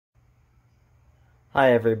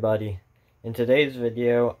Hi everybody. In today's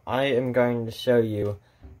video, I am going to show you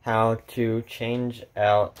how to change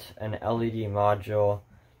out an LED module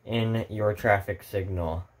in your traffic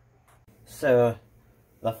signal. So,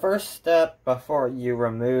 the first step before you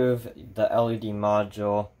remove the LED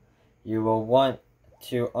module, you will want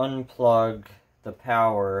to unplug the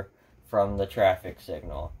power from the traffic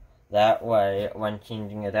signal. That way, when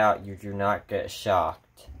changing it out, you do not get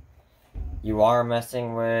shocked. You are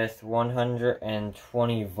messing with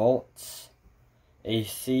 120 volts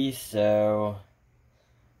AC, so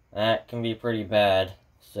that can be pretty bad.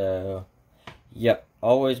 So, yep,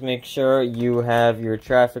 always make sure you have your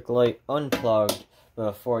traffic light unplugged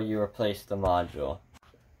before you replace the module.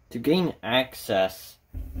 To gain access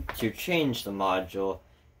to change the module,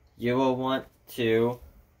 you will want to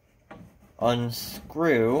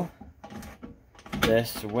unscrew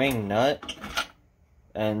this wing nut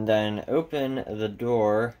and then open the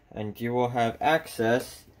door, and you will have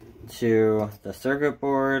access to the circuit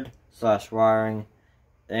board / wiring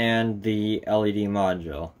and the LED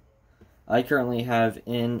module. I currently have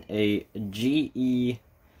in a GE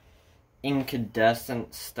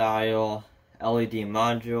incandescent style LED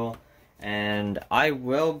module, and I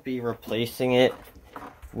will be replacing it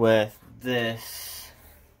with this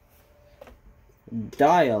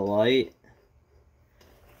Dialight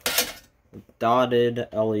dotted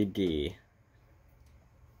LED.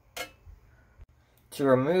 To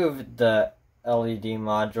remove the LED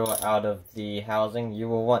module out of the housing, you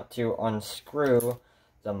will want to unscrew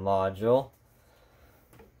the module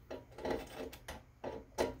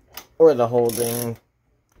or the holding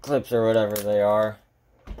clips or whatever they are.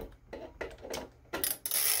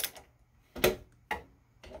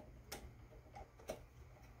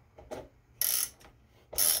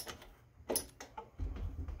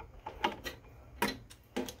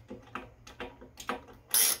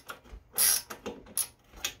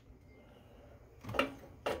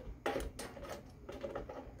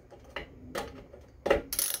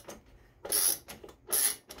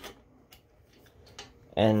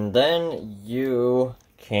 And then you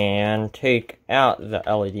can take out the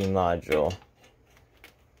LED module.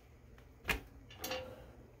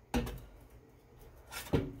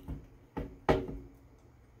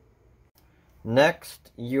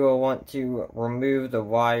 Next, you will want to remove the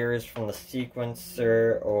wires from the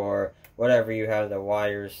sequencer or whatever you have the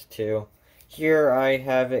wires to. Here I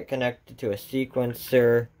have it connected to a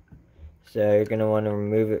sequencer, so you're going to want to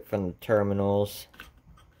remove it from the terminals.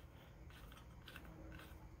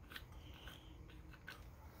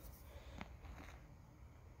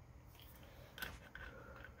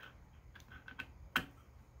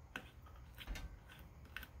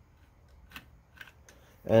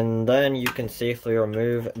 And then you can safely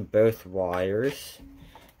remove both wires.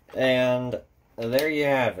 And there you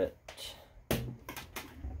have it.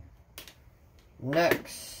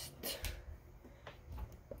 Next,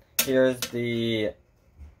 here's the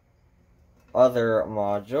other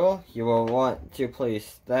module. You will want to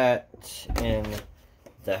place that in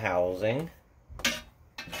the housing. Just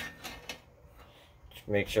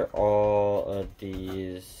make sure all of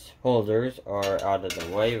these holders are out of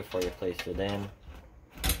the way before you place it in.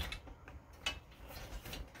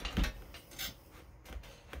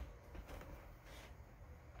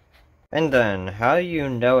 And then, how you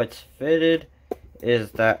know it's fitted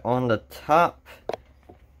is that on the top,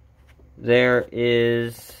 there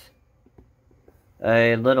is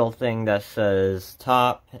a little thing that says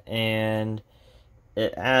top, and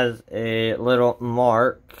it has a little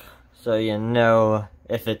mark, so you know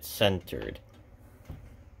if it's centered.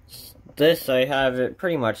 This, I have it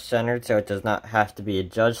pretty much centered, so it does not have to be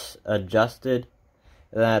adjusted.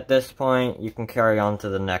 And at this point, you can carry on to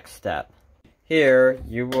the next step. Here,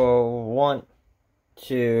 you will want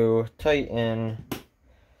to tighten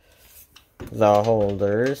the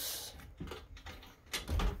holders.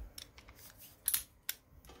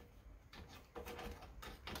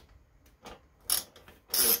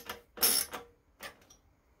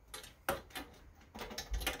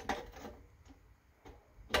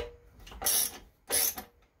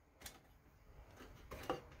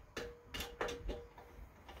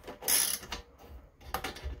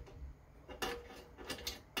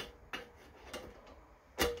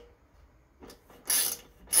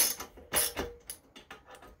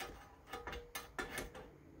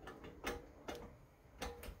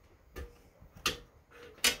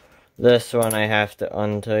 This one I have to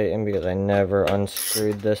untighten because I never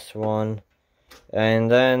unscrewed this one. And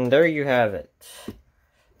then there you have it.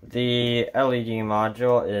 The LED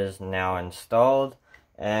module is now installed,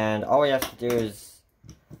 and all we have to do is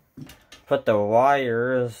put the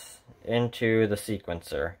wires into the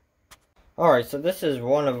sequencer. Alright, so this is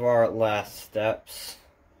one of our last steps.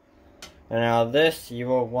 And now this, you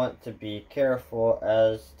will want to be careful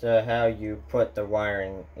as to how you put the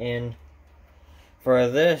wiring in. For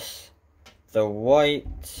this, the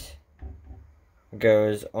white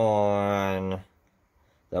goes on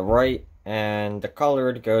the right and the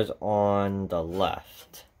colored goes on the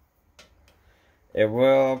left. It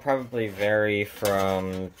will probably vary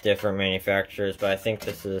from different manufacturers, but I think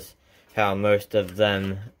this is how most of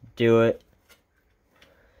them do it.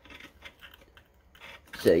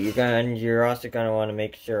 So you're also gonna want to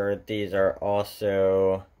make sure these are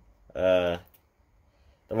also the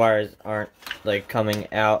wires aren't like coming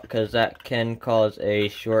out, because that can cause a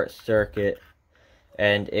short circuit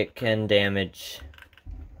and it can damage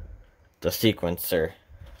the sequencer.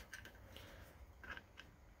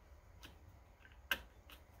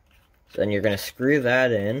 So then you're gonna screw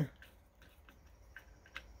that in.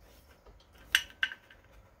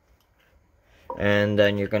 And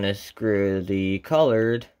then you're going to screw the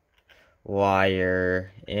colored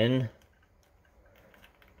wire in.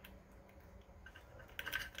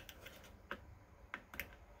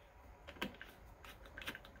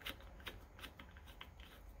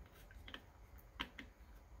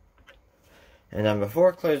 And then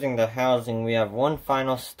before closing the housing, we have one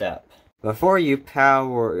final step. Before you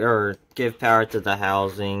power or give power to the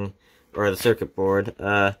housing or the circuit board,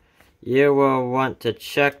 you will want to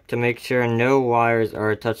check to make sure no wires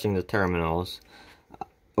are touching the terminals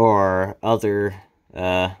or other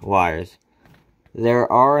wires.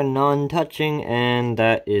 There are none touching, and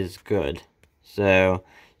that is good. So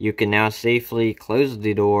you can now safely close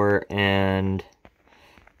the door and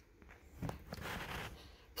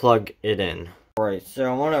plug it in. Alright,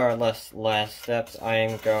 so one of our last steps, I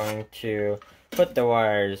am going to put the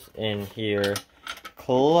wires in here,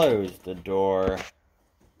 close the door,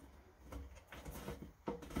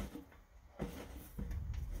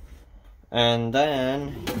 and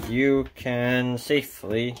then you can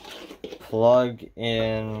safely plug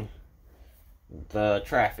in the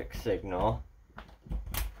traffic signal.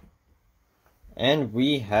 And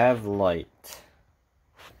we have light.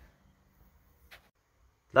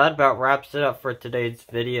 That about wraps it up for today's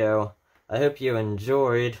video. I hope you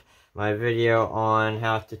enjoyed my video on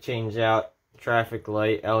how to change out traffic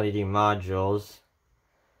light LED modules.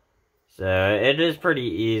 So it is pretty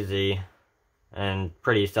easy and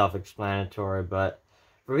pretty self-explanatory, but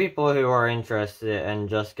for people who are interested in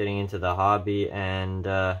just getting into the hobby and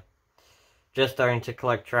just starting to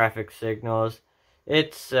collect traffic signals,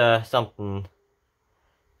 it's something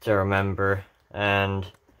to remember, and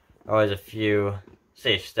always a few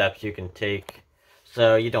safe steps you can take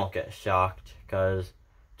so you don't get shocked, because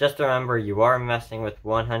just remember, you are messing with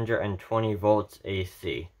 120 volts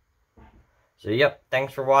AC. So yep,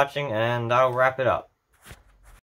 thanks for watching, and that'll wrap it up.